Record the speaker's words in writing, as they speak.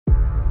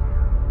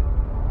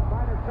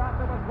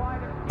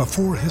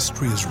Before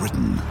history is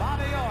written,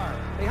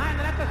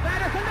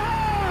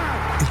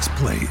 it's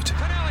played.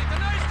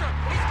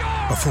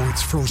 Before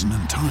it's frozen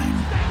in time,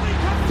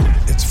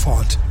 it's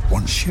fought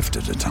one shift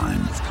at a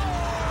time.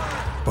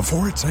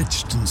 Before it's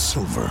etched in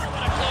silver,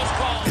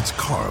 it's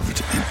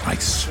carved in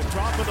ice.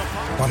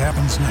 What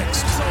happens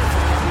next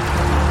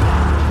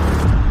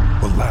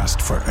will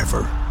last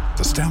forever.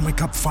 The Stanley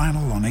Cup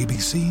Final on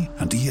ABC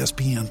and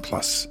ESPN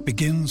Plus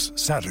begins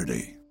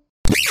Saturday.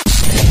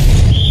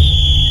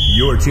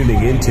 You're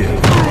tuning into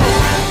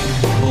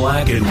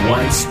Black and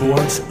White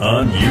Sports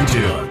on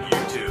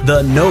YouTube.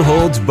 The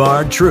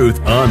no-holds-barred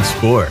truth on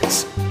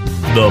sports.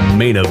 The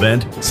main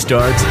event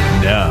starts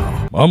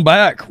now. I'm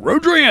back.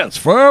 Rodriguez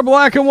for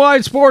Black and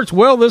White Sports.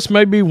 Well, this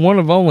may be one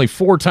of only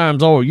 4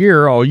 times all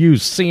year I'll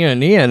use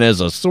CNN as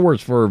a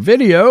source for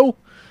video.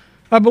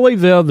 I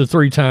believe the other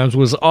 3 times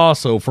was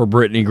also for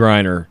Brittany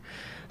Griner.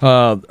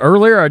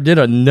 Earlier, I did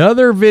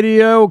another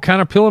video kind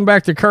of peeling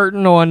back the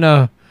curtain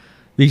on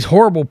these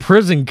horrible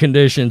prison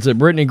conditions that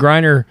Brittany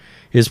Griner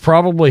is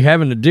probably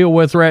having to deal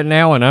with right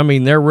now, and I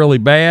mean, they're really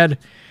bad.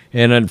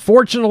 And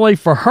unfortunately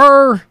for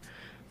her,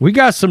 we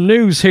got some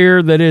news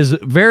here that is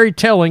very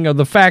telling of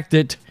the fact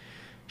that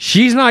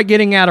she's not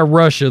getting out of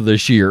Russia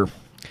this year.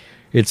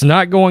 It's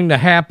not going to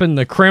happen.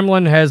 The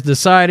Kremlin has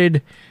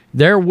decided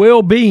there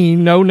will be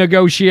no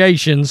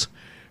negotiations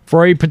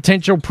for a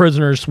potential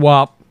prisoner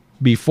swap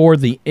before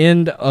the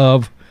end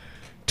of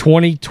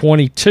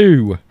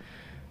 2022.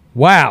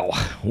 Wow.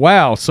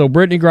 So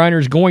Brittany Griner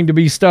is going to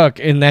be stuck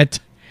in that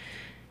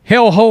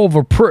hellhole of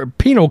a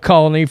penal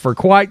colony for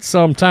quite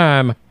some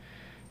time,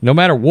 no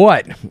matter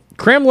what.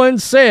 Kremlin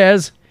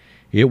says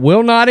it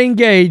will not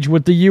engage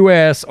with the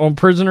U.S. on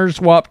prisoner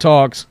swap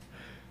talks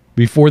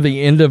before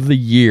the end of the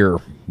year.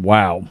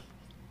 Wow.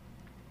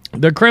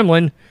 The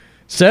Kremlin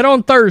said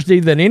on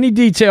Thursday that any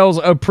details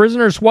of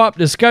prisoner swap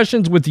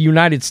discussions with the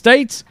United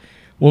States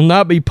will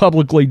not be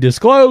publicly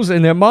disclosed,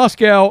 and that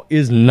Moscow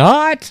is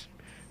not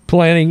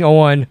planning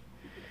on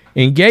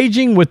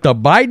engaging with the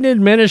Biden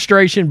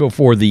administration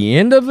before the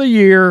end of the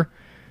year,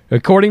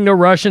 according to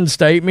Russian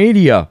state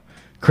media.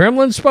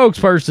 Kremlin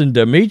spokesperson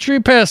Dmitry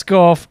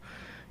Peskov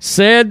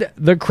said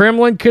the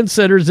Kremlin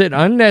considers it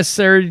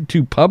unnecessary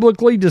to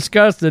publicly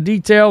discuss the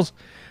details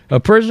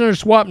of prisoner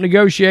swap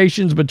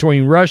negotiations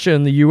between Russia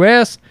and the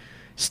U.S.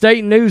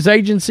 State news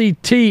agency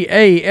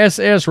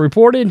TASS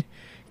reported,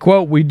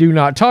 quote, "We do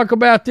not talk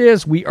about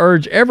this. We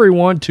urge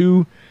everyone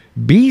to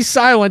be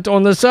silent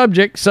on the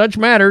subject. Such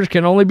matters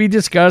can only be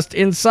discussed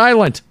in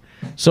silence."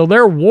 So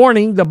they're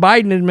warning the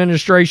Biden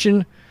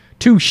administration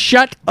to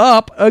shut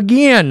up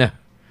again,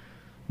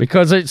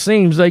 because it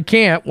seems they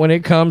can't when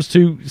it comes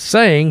to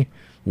saying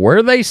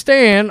where they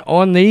stand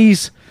on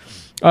these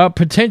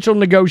potential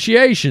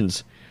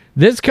negotiations.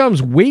 This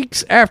comes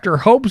weeks after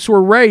hopes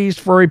were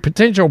raised for a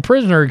potential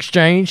prisoner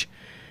exchange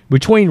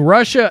between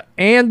Russia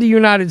and the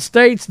United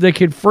States that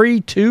could free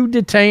 2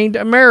 detained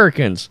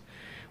Americans.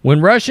 When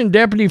Russian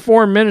Deputy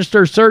Foreign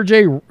Minister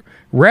Sergei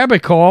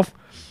Ryabkov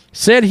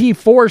said he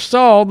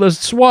foresaw the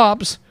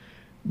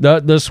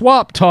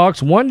swap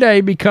talks one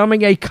day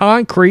becoming a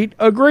concrete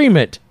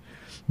agreement.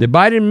 The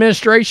Biden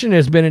administration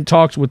has been in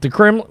talks with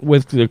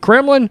the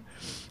Kremlin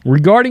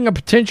regarding a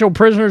potential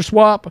prisoner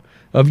swap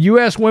of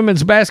U.S.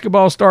 women's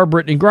basketball star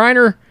Brittany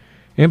Griner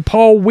and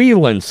Paul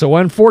Whelan. So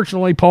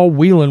unfortunately, Paul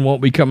Whelan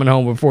won't be coming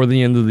home before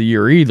the end of the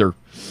year either.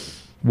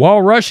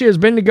 While Russia has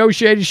been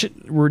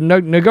negotiating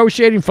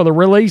for the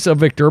release of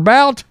Victor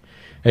Bout,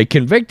 a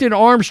convicted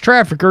arms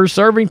trafficker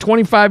serving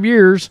 25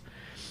 years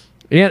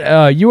in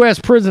a U.S.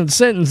 prison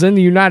sentence in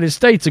the United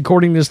States,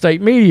 according to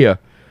state media.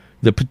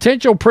 The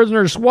potential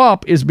prisoner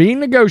swap is being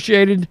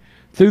negotiated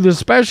through the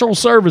special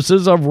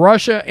services of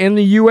Russia and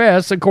the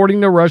U.S.,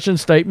 according to Russian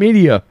state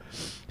media.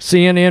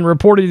 CNN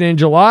reported in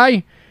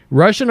July,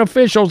 Russian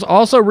officials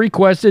also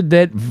requested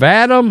that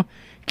Vadim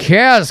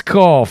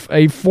Kazakov,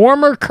 a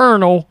former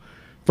colonel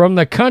from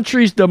the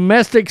country's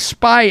domestic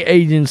spy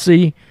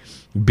agency,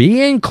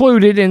 be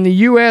included in the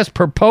U.S.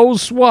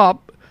 proposed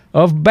swap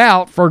of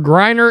Bout for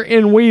Griner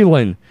and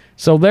Whelan.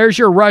 So there's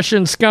your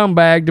Russian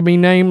scumbag to be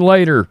named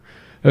later,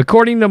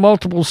 according to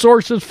multiple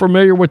sources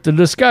familiar with the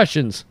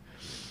discussions.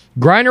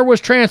 Griner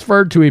was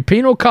transferred to a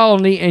penal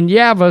colony in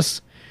Yavas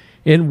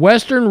in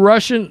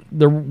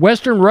the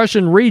Western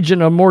Russian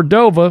region of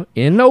Moldova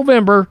in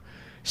November,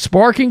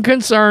 sparking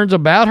concerns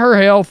about her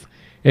health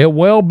and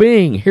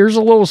well-being. Here's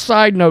a little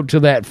side note to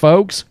that,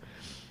 folks.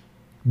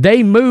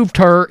 They moved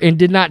her and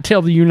did not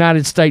tell the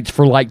United States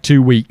for like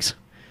 2 weeks.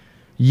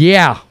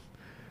 Yeah,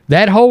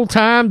 that whole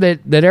time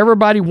that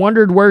everybody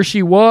wondered where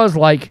she was,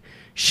 like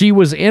she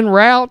was en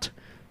route,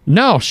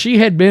 no, she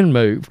had been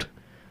moved.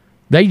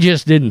 They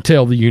just didn't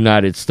tell the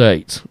United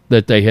States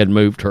that they had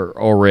moved her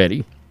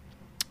already.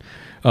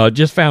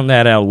 Just found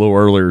that out a little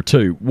earlier,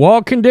 too.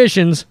 While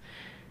conditions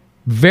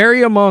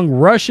vary among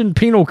Russian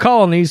penal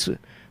colonies,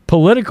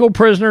 political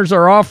prisoners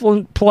are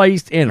often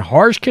placed in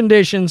harsh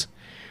conditions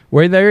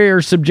where they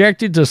are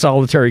subjected to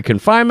solitary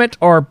confinement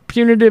or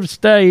punitive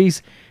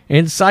stays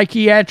in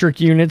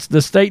psychiatric units,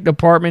 the State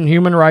Department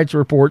Human Rights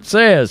Report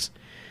says.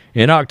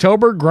 In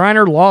October,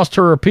 Griner lost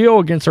her appeal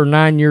against her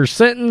 9-year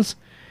sentence,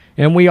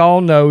 and we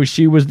all know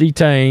she was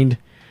detained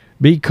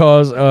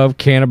because of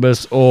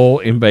cannabis oil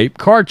in vape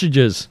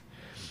cartridges.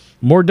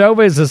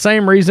 Moldova is the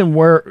same region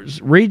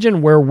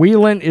where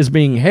Whelan is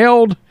being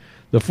held.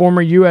 The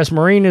former U.S.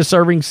 Marine is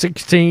serving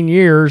 16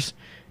 years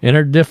in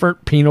a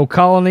different penal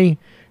colony.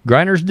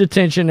 Griner's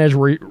detention has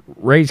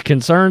raised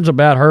concerns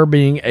about her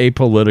being a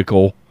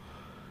political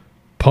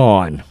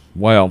pawn.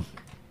 Well,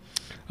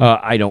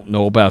 I don't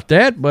know about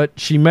that, but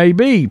she may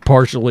be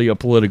partially a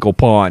political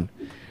pawn.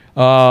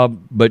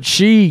 But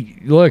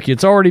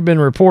it's already been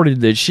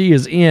reported that she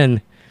is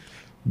in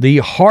the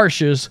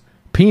harshest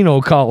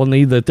penal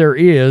colony that there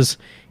is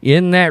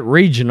in that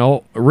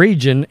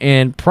region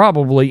and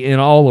probably in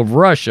all of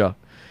Russia.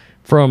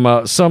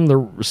 From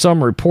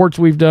some reports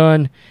we've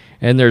done,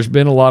 and there's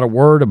been a lot of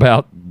word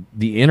about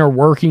the inner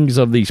workings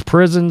of these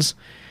prisons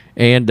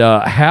and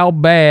how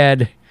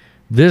bad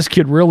this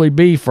could really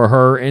be for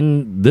her.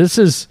 And this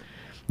is,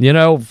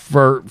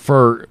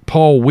 for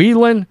Paul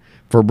Whelan,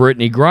 for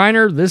Brittany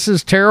Griner, this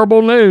is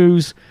terrible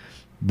news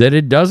that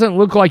it doesn't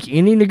look like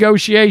any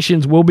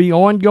negotiations will be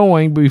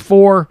ongoing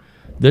before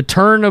the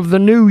turn of the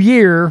new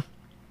year,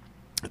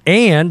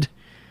 and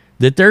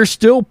that they're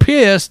still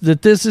pissed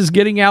that this is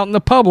getting out in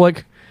the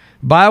public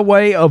by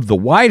way of the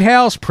White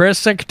House, Press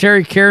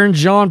Secretary Karen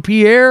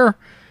Jean-Pierre,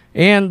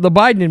 and the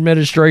Biden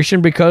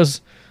administration,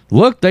 because,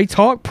 look, they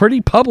talk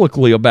pretty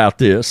publicly about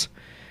this,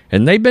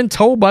 and they've been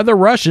told by the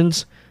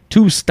Russians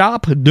to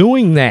stop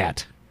doing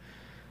that.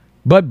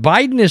 But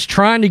Biden is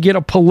trying to get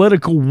a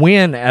political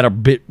win out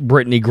of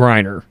Brittany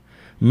Griner.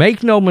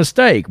 Make no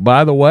mistake,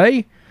 by the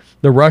way,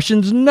 the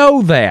Russians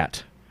know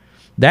that.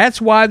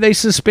 That's why they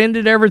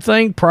suspended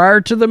everything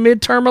prior to the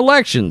midterm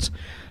elections.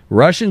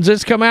 Russians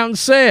has come out and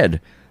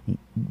said,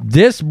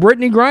 this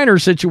Brittany Griner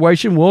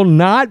situation will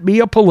not be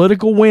a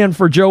political win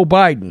for Joe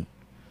Biden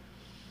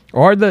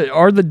or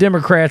the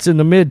Democrats in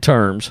the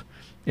midterms.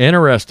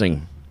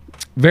 Interesting.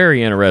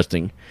 Very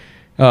interesting.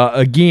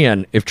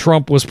 Again, if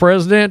Trump was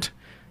president,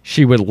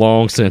 she would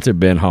long since have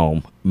been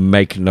home.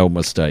 Make no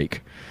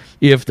mistake.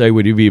 If they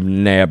would have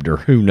even nabbed her,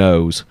 who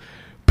knows?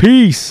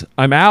 Peace.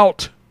 I'm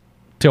out.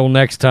 Till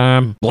next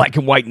time. Black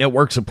and White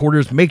Network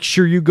supporters, make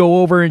sure you go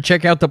over and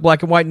check out the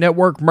Black and White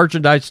Network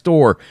merchandise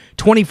store.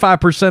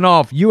 25%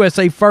 off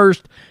USA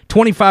First.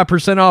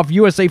 25% off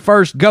USA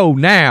First. Go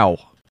now.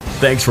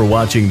 Thanks for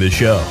watching the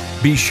show.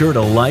 Be sure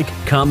to like,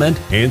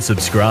 comment, and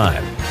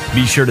subscribe.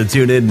 Be sure to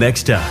tune in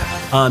next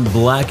time on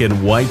Black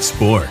and White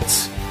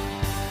Sports.